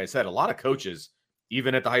because, like I said, a lot of coaches,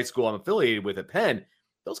 even at the high school I'm affiliated with at Penn,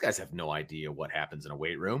 those guys have no idea what happens in a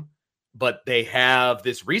weight room, but they have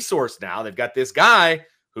this resource now. They've got this guy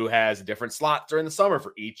who has a different slot during the summer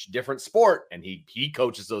for each different sport, and he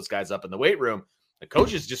coaches those guys up in the weight room. The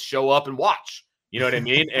coaches just show up and watch. You know what I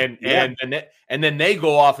mean? And and then they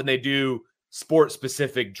go off and they do sport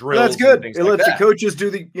specific drills. Well, that's good. And It like lets that. the coaches do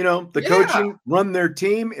the coaching, run their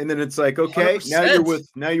team, and then it's like, okay, 100%.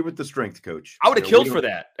 now you're with the strength coach. I would have killed for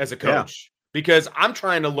that as a coach because I'm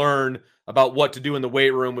trying to learn about what to do in the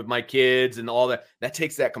weight room with my kids and all that. That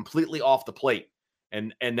takes that completely off the plate.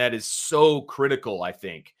 And that is so critical, I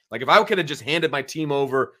think. Like if I could have just handed my team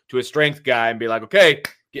over to a strength guy and be like, okay,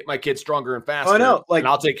 get my kids stronger and faster, and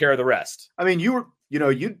I'll take care of the rest. I mean,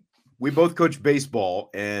 we both coach baseball,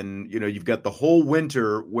 and you've got the whole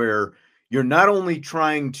winter where you're not only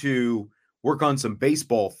trying to work on some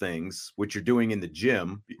baseball things, which you're doing in the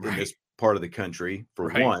gym in this part of the country for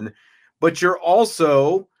one, but you're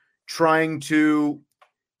also trying to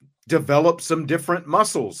develop some different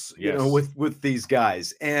muscles, with these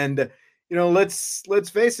guys. And, let's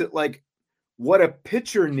face it, like what a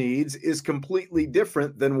pitcher needs is completely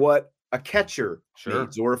different than what a catcher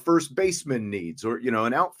needs or a first baseman needs, or,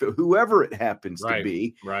 an outfield, whoever it happens to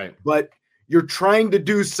be. Right. But you're trying to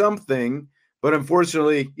do something, but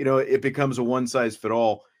unfortunately, it becomes a one size fit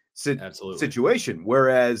all situation.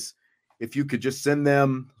 Whereas if you could just send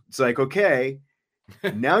them, it's like, okay,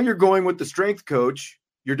 now you're going with the strength coach.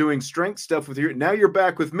 You're doing strength stuff with now you're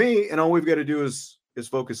back with me, and all we've got to do is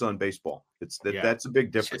focus on baseball. That's a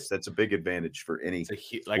big difference. That's a big advantage for any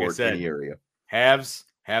sport, like I said, any area. Haves,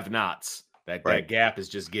 have nots. That gap is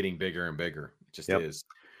just getting bigger and bigger. It just is.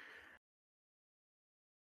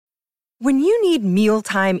 When you need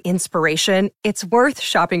mealtime inspiration, it's worth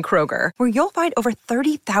shopping Kroger, where you'll find over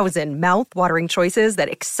 30,000 mouth-watering choices that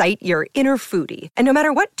excite your inner foodie. And no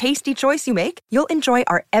matter what tasty choice you make, you'll enjoy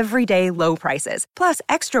our everyday low prices, plus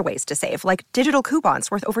extra ways to save, like digital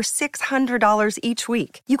coupons worth over $600 each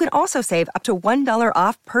week. You can also save up to $1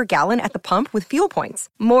 off per gallon at the pump with fuel points.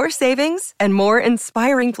 More savings and more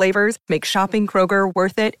inspiring flavors make shopping Kroger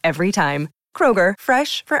worth it every time. Kroger,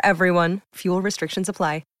 fresh for everyone. Fuel restrictions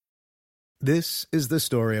apply. This is the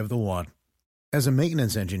story of the one. As a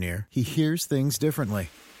maintenance engineer, he hears things differently.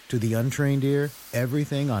 To the untrained ear,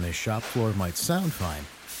 everything on his shop floor might sound fine,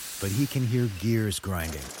 but he can hear gears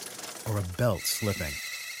grinding or a belt slipping.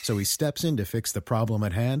 So he steps in to fix the problem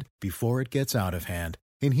at hand before it gets out of hand.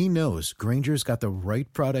 And he knows Grainger's got the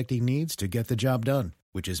right product he needs to get the job done,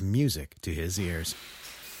 which is music to his ears.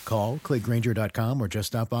 Call, click Grainger.com, or just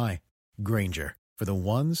stop by. Grainger, for the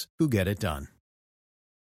ones who get it done.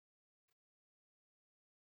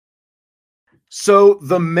 So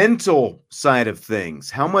the mental side of things,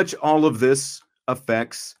 how much all of this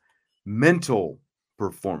affects mental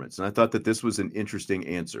performance? And I thought that this was an interesting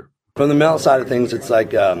answer. From the mental side of things, it's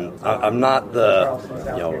like I'm not the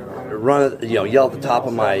yell at the top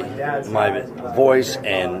of my voice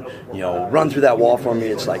and run through that wall for me.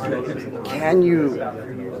 It's like, can you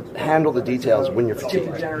handle the details when you're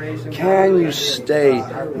fatigued? Can you stay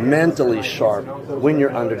mentally sharp when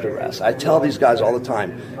you're under duress? I tell these guys all the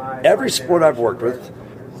time, every sport I've worked with,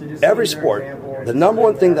 every sport, the number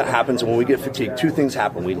one thing that happens when we get fatigued, two things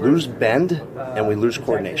happen. We lose bend and we lose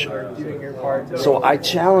coordination. So I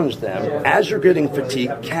challenge them, as you're getting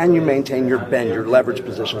fatigued, can you maintain your bend, your leverage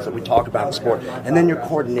positions that we talk about in sport, and then your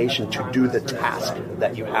coordination to do the task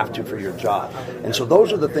that you have to for your job. And so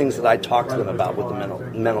those are the things that I talk to them about with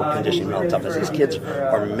the mental conditioning, mental toughness. These kids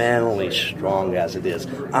are mentally strong as it is.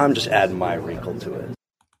 I'm just adding my wrinkle to it.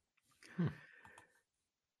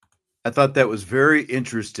 I thought that was very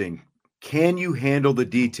interesting. Can you handle the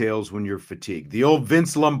details when you're fatigued? The old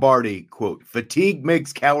Vince Lombardi quote, fatigue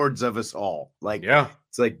makes cowards of us all.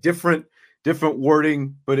 It's like different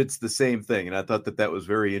wording, but it's the same thing. And I thought that was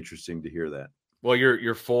very interesting to hear that. Well,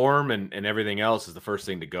 your form and everything else is the first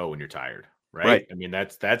thing to go when you're tired, right? I mean,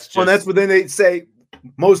 that's just... Well, that's what then they say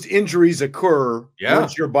most injuries occur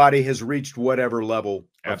once your body has reached whatever level.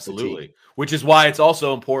 Absolutely. Which is why it's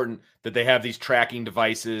also important that they have these tracking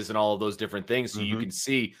devices and all of those different things. So you can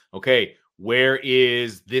see, okay, where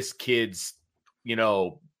is this kid's,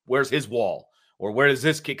 where's his wall, or where is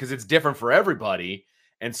this kid? Because it's different for everybody.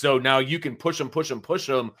 And so now you can push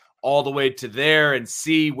them all the way to there and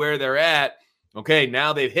see where they're at. Okay,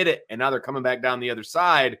 now they've hit it and now they're coming back down the other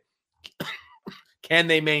side. Can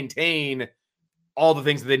they maintain all the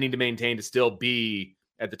things that they need to maintain to still be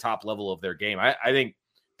at the top level of their game? I think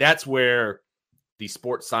that's where the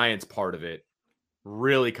sports science part of it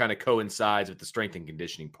really kind of coincides with the strength and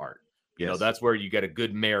conditioning part. That's where you get a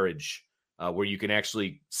good marriage where you can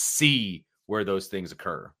actually see where those things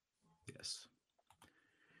occur. Yes.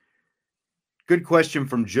 Good question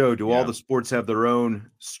from Joe. Do all the sports have their own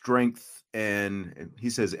strength? And he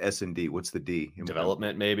says S&D. What's the D?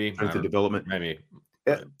 Development, maybe. Strength and development. Maybe.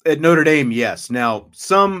 At Notre Dame, yes. Now,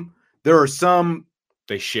 there are some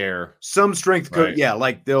They share some strength coach. Right. Yeah,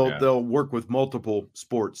 like they'll work with multiple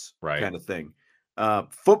sports, Right. kind of thing.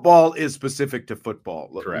 Football is specific to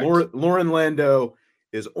football. Correct. Loren Landow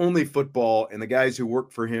is only football, and the guys who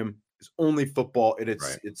work for him is only football. And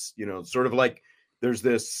it's sort of like there's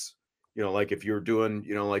this, like if you're doing,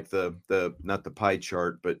 like the not the pie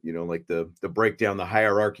chart, but like the breakdown, the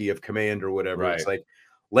hierarchy of command or whatever. Right. It's like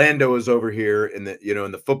Landow is over here, and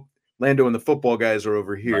Landow and the football guys are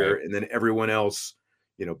over here, Right. and then everyone else,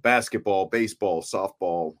 basketball, baseball,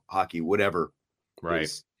 softball, hockey, whatever. Right.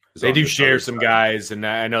 is They on do this share other some side. guys, and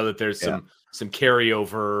I know that there's some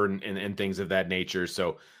carryover and things of that nature.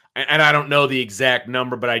 So, and I don't know the exact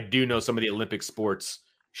number, but I do know some of the Olympic sports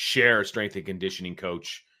share a strength and conditioning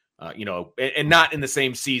coach. And not in the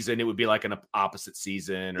same season. It would be like an opposite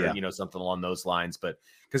season or something along those lines. But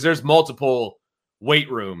because there's multiple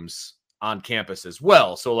weight rooms on campus as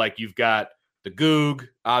well. So like you've got the Goog,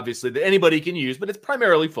 obviously, that anybody can use, but it's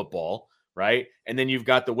primarily football, right? And then you've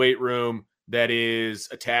got the weight room that is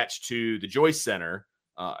attached to the Joyce Center.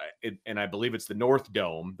 And I believe it's the North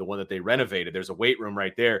Dome, the one that they renovated. There's a weight room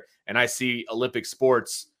right there. And I see Olympic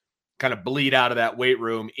sports kind of bleed out of that weight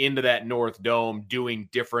room into that North Dome, doing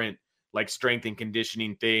different like strength and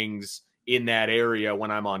conditioning things in that area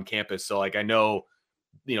when I'm on campus. So like, I know,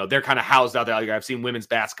 they're kind of housed out there. Like I've seen women's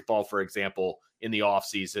basketball, for example, in the off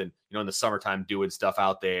season, in the summertime doing stuff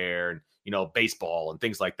out there and, baseball and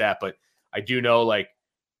things like that. But I do know like,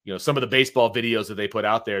 some of the baseball videos that they put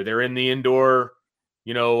out there, they're in the indoor,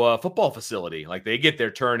 football facility. Like they get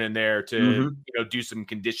their turn in there to, do some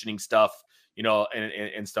conditioning stuff,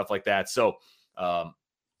 and stuff like that. So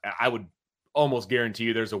I would almost guarantee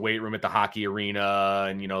you there's a weight room at the hockey arena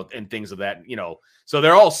and, and things of that, so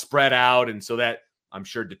they're all spread out. And so that I'm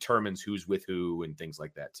sure determines who's with who and things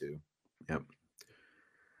like that too. Yep.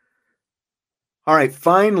 All right.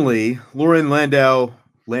 Finally, Loren Landow.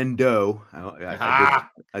 I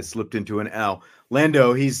slipped into an L.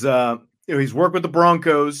 Landow. He's he's worked with the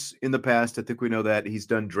Broncos in the past. I think we know that. He's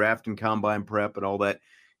done draft and combine prep and all that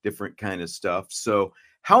different kind of stuff. So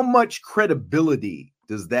how much credibility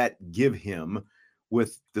does that give him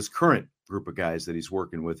with this current group of guys that he's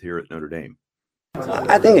working with here at Notre Dame?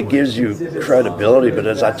 I think it gives you credibility, but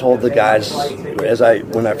as I told the guys,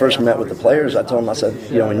 when I first met with the players, I told them, I said,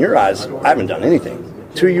 in your eyes, I haven't done anything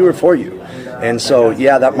to you or for you. And so,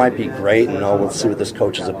 that might be great, and we'll see what this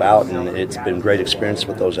coach is about, and it's been great experience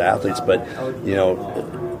with those athletes, but,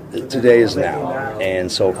 today is now.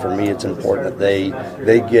 And so for me, it's important that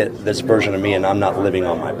they get this version of me and I'm not living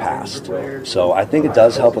on my past. So I think it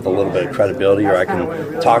does help with a little bit of credibility, or I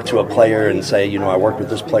can talk to a player and say, I worked with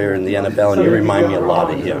this player in the NFL and you remind me a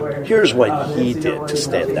lot of him. Here's what he did to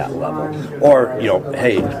stay at that level. Or,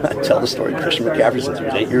 hey, tell the story of Christian McCaffrey since he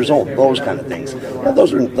was 8 years old. Those kind of things.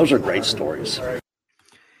 Those are great stories.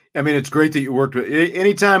 I mean, it's great that you worked with.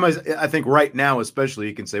 Anytime I think right now, especially,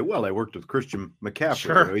 you can say, "Well, I worked with Christian McCaffrey.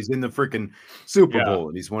 Sure. He's in the freaking Super Bowl,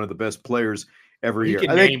 and he's one of the best players every year." He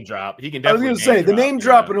can name drop. He can definitely. I was going to say the name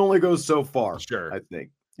dropping only goes so far. Sure, I think.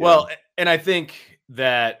 Well, and I think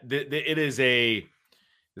that it is a.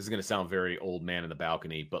 This is going to sound very old man in the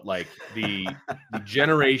balcony, but like the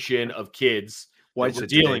generation of kids. Why we're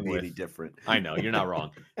dealing with different? I know you're not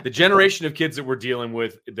wrong. The generation of kids that we're dealing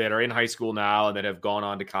with that are in high school now and that have gone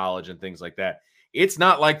on to college and things like that. It's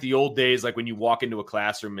not like the old days, like when you walk into a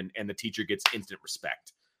classroom and the teacher gets instant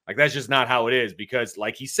respect. Like that's just not how it is, because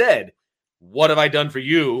like he said, what have I done for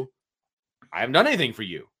you? I haven't done anything for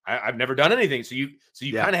you. I've never done anything. So you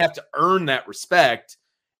kind of have to earn that respect.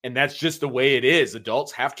 And that's just the way it is.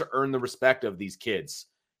 Adults have to earn the respect of these kids.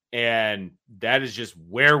 And that is just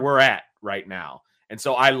where we're at right now. And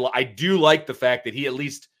so I do like the fact that he at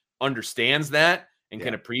least understands that and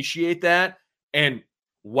can appreciate that. And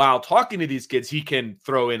while talking to these kids, he can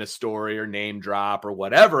throw in a story or name drop or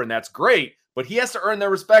whatever. And that's great. But he has to earn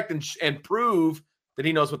their respect and prove that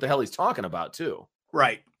he knows what the hell he's talking about too.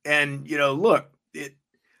 Right. And, look,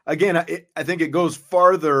 I think it goes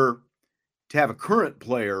farther to have a current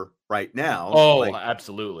player right now. Oh, like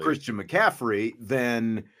absolutely. Christian McCaffrey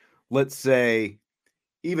than, let's say,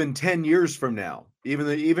 even 10 years from now.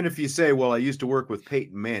 Even if you say, well, I used to work with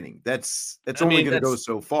Peyton Manning, that's only going to go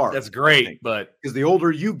so far. That's great, but because the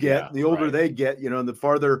older you get, the older they get, and the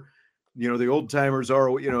farther, the old timers are,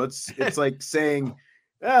 it's like saying,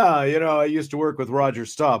 I used to work with Roger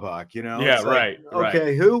Staubach, Yeah, right.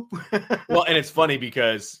 Okay, who? Well, and it's funny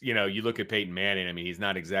because, you look at Peyton Manning, I mean, he's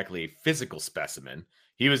not exactly a physical specimen.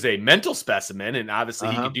 He was a mental specimen, and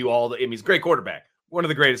obviously he could do he's a great quarterback, one of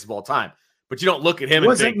the greatest of all time. But you don't look at him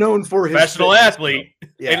and think known for his professional athlete,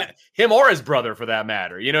 yeah. and him or his brother for that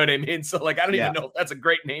matter. You know what I mean? So, like, I don't even know if that's a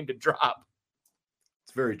great name to drop.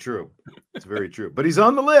 It's very true. It's very true. But he's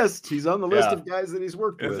on the list. He's on the list of guys that he's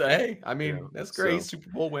worked with. Hey, I mean, that's great. Super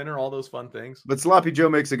Bowl winner, all those fun things. But Sloppy Joe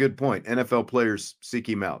makes a good point. NFL players seek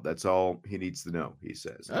him out. That's all he needs to know, he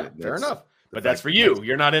says. Fair enough. But that's for you.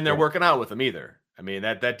 You're not in there working out with him either. I mean,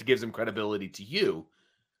 that gives him credibility to you.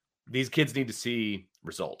 These kids need to see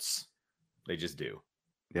results. They just do.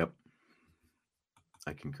 Yep.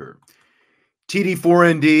 I concur.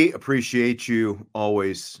 TD4ND, appreciate you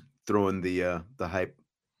always throwing the hype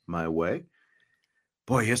my way.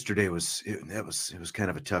 Boy, yesterday was kind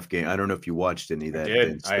of a tough game. I don't know if you watched any of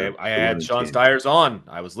that. I had Sean Stiers on.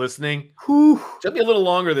 I was listening. Took me a little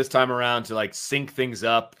longer this time around to like sync things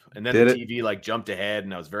up, and then the TV like jumped ahead,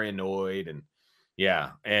 and I was very annoyed. And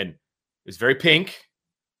and it was very pink.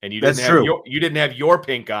 And you didn't have your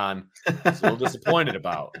pink on. I was a little disappointed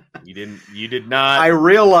about. You did not. I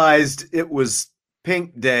realized it was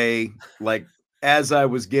pink day, like as I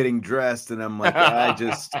was getting dressed, and I'm like,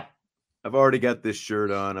 I've already got this shirt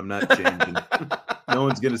on. I'm not changing. No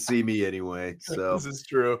one's gonna see me anyway. So this is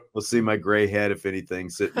true. We'll see my gray head, if anything,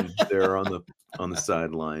 sitting there on the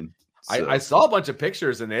sideline. So. I saw a bunch of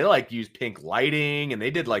pictures, and they like used pink lighting, and they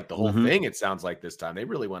did like the whole thing. It sounds like this time they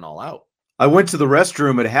really went all out. I went to the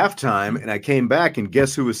restroom at halftime, and I came back, and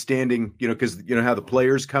guess who was standing? Because you know how the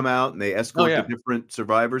players come out and they escort the different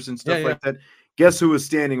survivors and stuff like that. Guess who was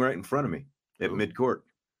standing right in front of me at midcourt?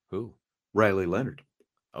 Who? Riley Leonard.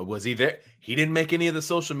 Oh, was he there? He didn't make any of the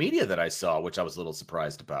social media that I saw, which I was a little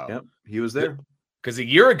surprised about. Yep, he was there. Because a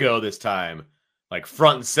year ago this time, like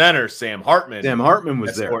front and center, Sam Hartman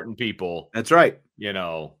was there escorting people. That's right.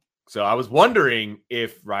 So I was wondering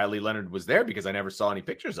if Riley Leonard was there because I never saw any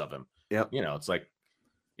pictures of him. Yep. It's like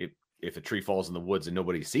if a tree falls in the woods and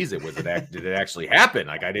nobody sees it, did it actually happen?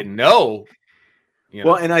 Like I didn't know.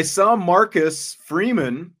 Well, and I saw Marcus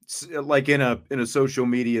Freeman like in a social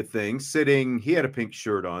media thing sitting. He had a pink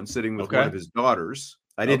shirt on, sitting with one of his daughters.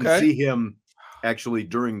 I didn't see him actually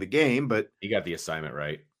during the game, but he got the assignment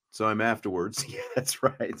right. Saw him afterwards. Yeah, that's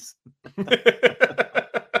right.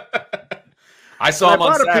 I saw him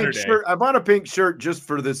on Saturday. I bought a pink shirt just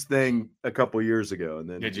for this thing a couple years ago, and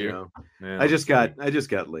then did you? I just got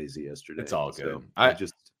lazy yesterday. It's all good. So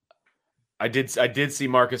I did see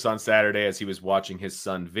Marcus on Saturday as he was watching his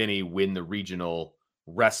son Vinny win the regional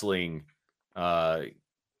wrestling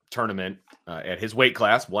tournament at his weight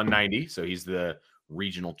class, 190. So he's the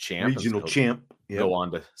regional champ. Go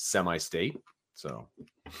on to semi-state. So.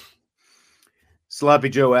 Sloppy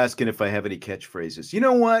Joe asking if I have any catchphrases. You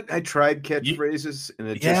know what? I tried catchphrases, and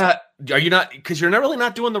it are you not? Because you're not really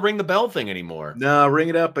not doing the ring the bell thing anymore. No, ring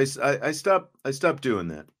it up. I stopped doing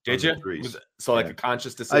that. Did you? Like a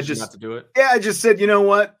conscious decision not to do it? Yeah, I just said, you know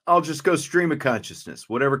what? I'll just go stream of consciousness.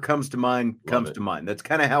 Whatever comes to mind comes to mind. That's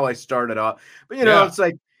kind of how I started off. But it's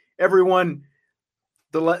like everyone.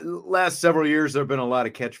 The last several years, there have been a lot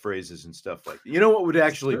of catchphrases and stuff like that. You know what would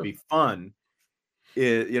actually be fun?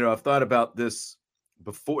 I've thought about this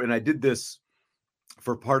before, and I did this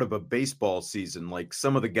for part of a baseball season. Like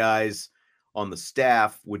some of the guys on the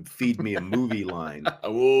staff would feed me a movie line,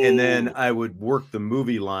 and then I would work the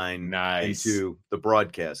movie line into the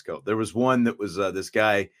broadcast code. There was one that was this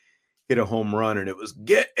guy hit a home run, and it was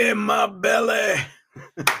 "Get in my belly."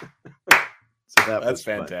 So that's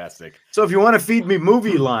fantastic. Fun. So if you want to feed me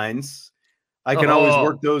movie lines, I can always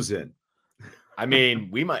work those in. I mean,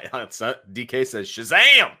 we might. DK says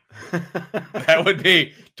Shazam. That would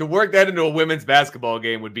be to work that into a women's basketball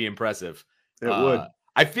game would be impressive. It would.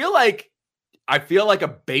 I feel like a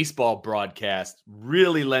baseball broadcast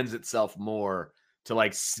really lends itself more to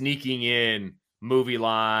like sneaking in movie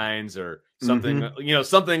lines or something,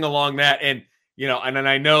 something along that. And and then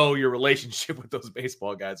I know your relationship with those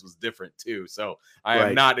baseball guys was different too. So I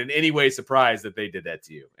am not in any way surprised that they did that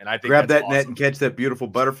to you. And I think grab that net and catch that beautiful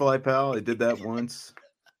butterfly, pal. I did that once.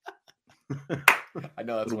 I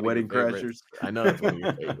know that's one Wedding of your Crashers. I know that's one of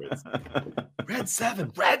your favorites. Red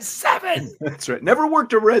 7. That's right. Never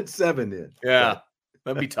worked a Red 7 in. Yeah.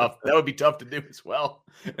 That'd be tough. That would be tough to do as well.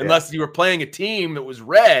 Unless you were playing a team that was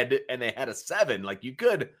red and they had a 7. Like you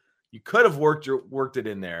could have worked it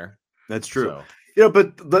in there. That's true. So.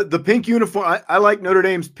 But the pink uniform, I like Notre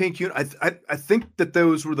Dame's pink uniform. I think that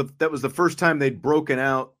that was the first time they'd broken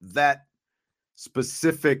out that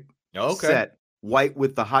specific set, white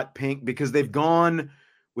with the hot pink, because they've gone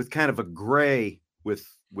with kind of a gray with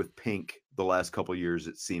pink the last couple of years,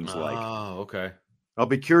 it seems like. Oh, okay. I'll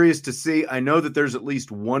be curious to see. I know that there's at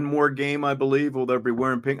least one more game, I believe, will they be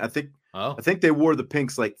wearing pink. I think they wore the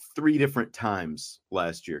pinks like 3 different times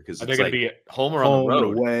last year. Because are they going to be at home or on the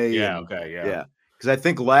road? Away. Yeah. Yeah. Because I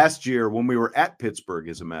think last year when we were at Pittsburgh,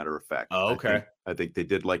 as a matter of fact. Oh, okay. I think they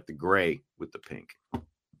did like the gray with the pink.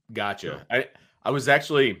 Gotcha. I was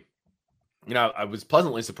actually, I was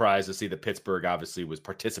pleasantly surprised to see that Pittsburgh obviously was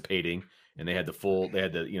participating, and they had the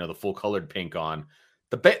full colored pink on.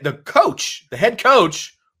 The head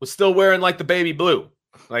coach was still wearing like the baby blue.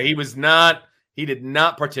 Like he did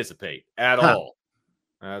not participate at all.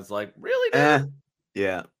 I was like, really, dude?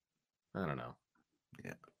 Yeah. I don't know.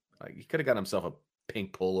 Yeah. Like he could have got himself a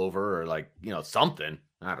pink pullover or like, something.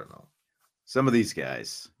 I don't know. Some of these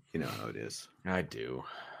guys, you know how it is. I do.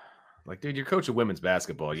 Like, dude, you're coaching women's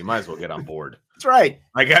basketball. You might as well get on board. That's right.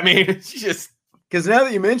 Like, I mean, it's just because now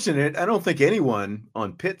that you mention it, I don't think anyone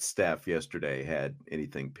on Pitt's staff yesterday had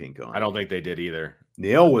anything pink on. I don't think they did either.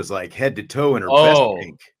 Neil was like head to toe in her best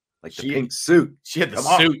pink, like the pink suit. She had the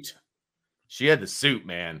suit. She had the suit,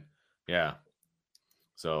 man. Yeah.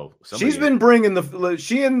 So she's been bringing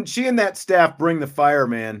she and that staff bring the fire,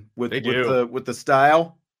 man. With the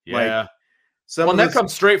style. Yeah. Like, that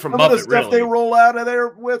comes straight from Muppet, the stuff they roll out of there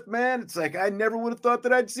with, man. It's like I never would have thought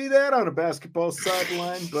that I'd see that on a basketball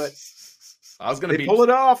sideline, but I was going to pull it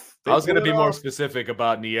off. I was going to be more specific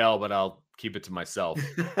about Niele, but I'll keep it to myself.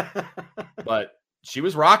 But she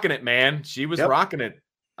was rocking it, man. She was rocking it.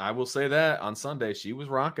 I will say that on Sunday, she was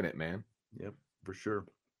rocking it, man. Yep, for sure.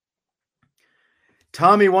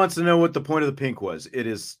 Tommy wants to know what the point of the pink was. It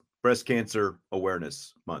is Breast Cancer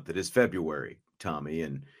Awareness Month. It is February, Tommy,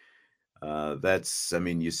 and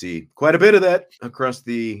you see quite a bit of that across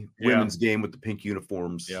the women's game with the pink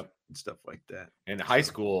uniforms and stuff like that. In high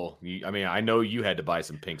school, I know you had to buy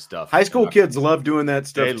some pink stuff. High school kids love doing that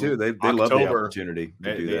stuff too. They love the opportunity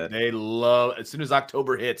to do that. They love, as soon as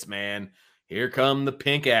October hits, man, here come the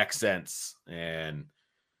pink accents, and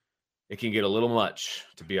it can get a little much,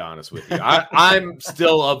 to be honest with you. I'm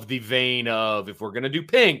still of the vein of, if we're going to do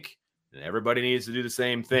pink, then everybody needs to do the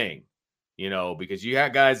same thing. Because you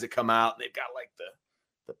got guys that come out and they've got like the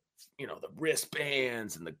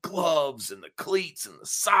wristbands and the gloves and the cleats and the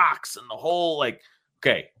socks and the whole, like,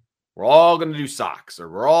 okay, we're all going to do socks, or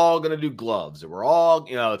we're all going to do gloves, or we're all,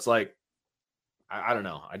 it's like, I don't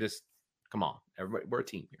know. Come on, everybody, we're a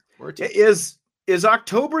team here. We're a team. Is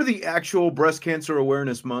October the actual Breast Cancer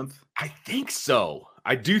Awareness Month? I think so.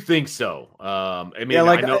 I do think so. I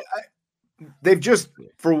know they've just,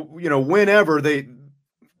 for, whenever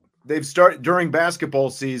they've started during basketball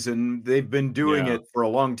season, they've been doing it for a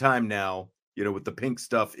long time now, with the pink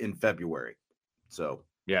stuff in February. So,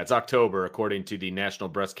 yeah, it's October, according to the National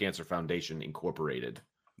Breast Cancer Foundation Incorporated.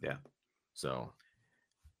 Yeah. So,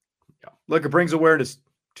 yeah. Look, it brings awareness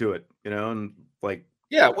to it, and like,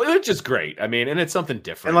 yeah, which is great. I mean, and it's something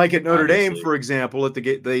different. And like at Notre Dame, for example, at the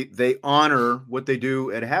gate, they honor what they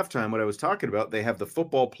do at halftime. What I was talking about, they have the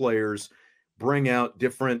football players bring out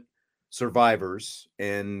different survivors,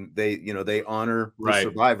 and they honor the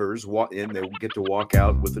survivors, and they get to walk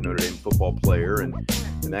out with the Notre Dame football player and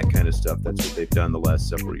that kind of stuff. That's what they've done the last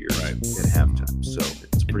several years at halftime. So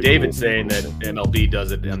it's pretty David's cool. saying that MLB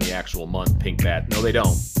does it on the actual month, pink bat. No, they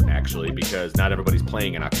don't, actually, because not everybody's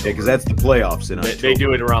playing in October. Yeah, because that's the playoffs in October. They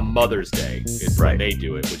do it around Mother's Day. It's when they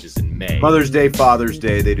do it, which is in May. Mother's Day, Father's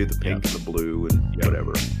Day, they do the pink and the blue and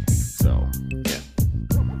whatever. So, yeah.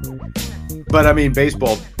 But I mean,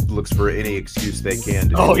 baseball looks for any excuse they can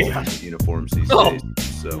to do uniforms these days.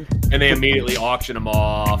 So, and they immediately auction them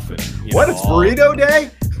off. And, it's Burrito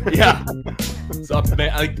Day? Yeah.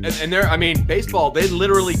 Baseball, they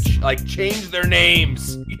literally change their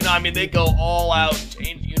names. They go all out,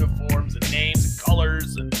 change uniforms and names and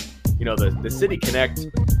colors, and the City Connect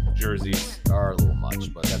jerseys are a little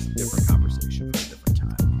much, but that's a different conversation for a different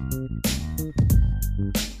time.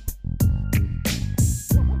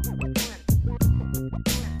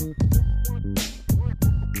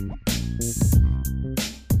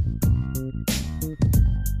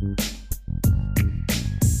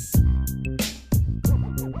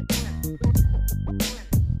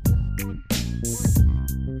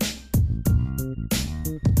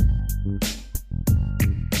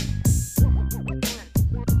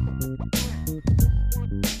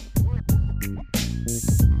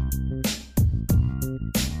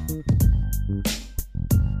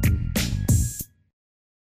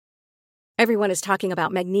 Everyone is talking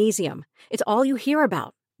about magnesium. It's all you hear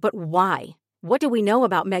about. But why? What do we know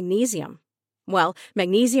about magnesium? Well,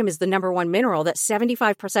 magnesium is the number one mineral that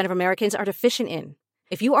 75% of Americans are deficient in.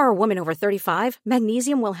 If you are a woman over 35,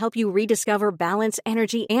 magnesium will help you rediscover balance,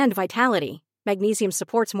 energy, and vitality. Magnesium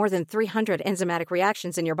supports more than 300 enzymatic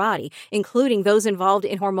reactions in your body, including those involved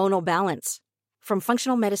in hormonal balance. From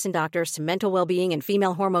functional medicine doctors to mental well-being and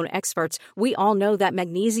female hormone experts, we all know that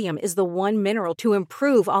magnesium is the one mineral to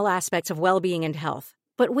improve all aspects of well-being and health.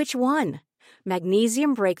 But which one?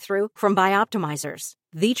 Magnesium Breakthrough from Bioptimizers.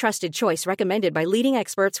 the trusted choice recommended by leading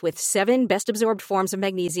experts with 7 best-absorbed forms of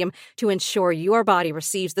magnesium to ensure your body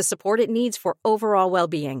receives the support it needs for overall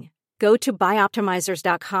well-being. Go to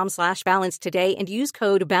bioptimizers.com/balance today and use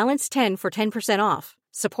code BALANCE10 for 10% off.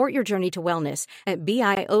 Support your journey to wellness at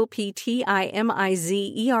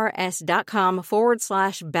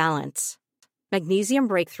bioptimizers.com/balance. Magnesium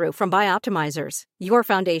Breakthrough from Bioptimizers, your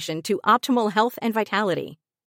foundation to optimal health and vitality.